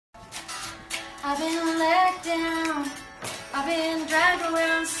I've been let down, I've been dragged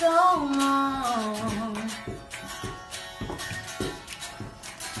around so long.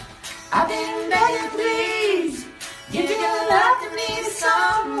 I've been begging, please, give your love to me,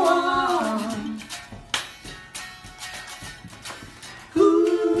 someone.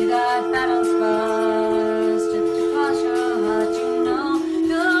 You got battle scars just across your heart, you know,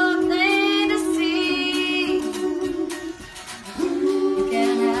 good thing to see. You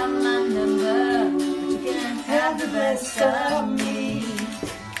can have my number, but you can't have the best of me.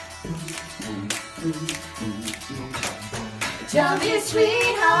 Tell me,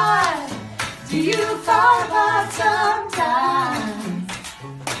 sweetheart, do you fall apart sometimes?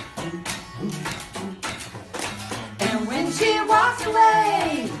 And when she walks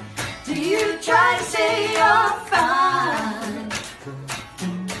away, do you try to say you're fine?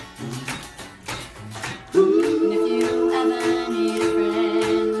 And if you ever need a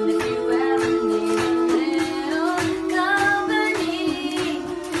friend, if you ever need a little company,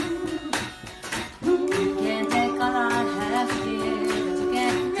 you can't take all I have here, but you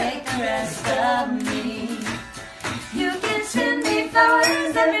can't take the rest of me. You can send me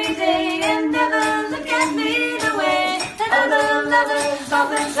flowers every day and never look at me the way other lovers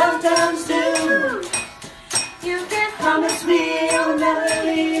often sometimes do. You can promise me you'll never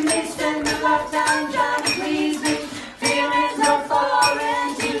leave me, spend a lifetime trying to please me, feelings are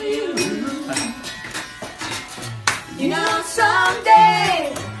foreign to you. You know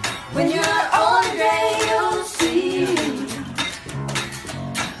someday, when you're old and gray, you'll see.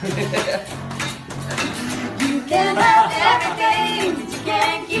 You can have everything, but you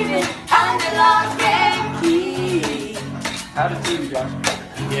can't keep it under lock and key. How to do, Josh?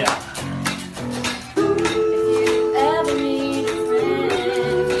 Yeah. If you ever need a friend,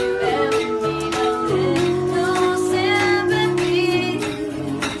 if you ever need a little sympathy,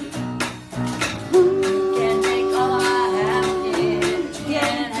 you can't take all I have here, but you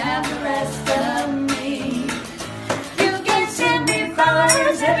can't have the rest of me. You can send me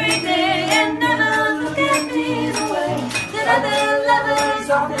flowers every day and never look at me the way that other lovers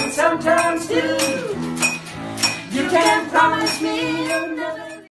often sometimes do. You can't promise me you'll never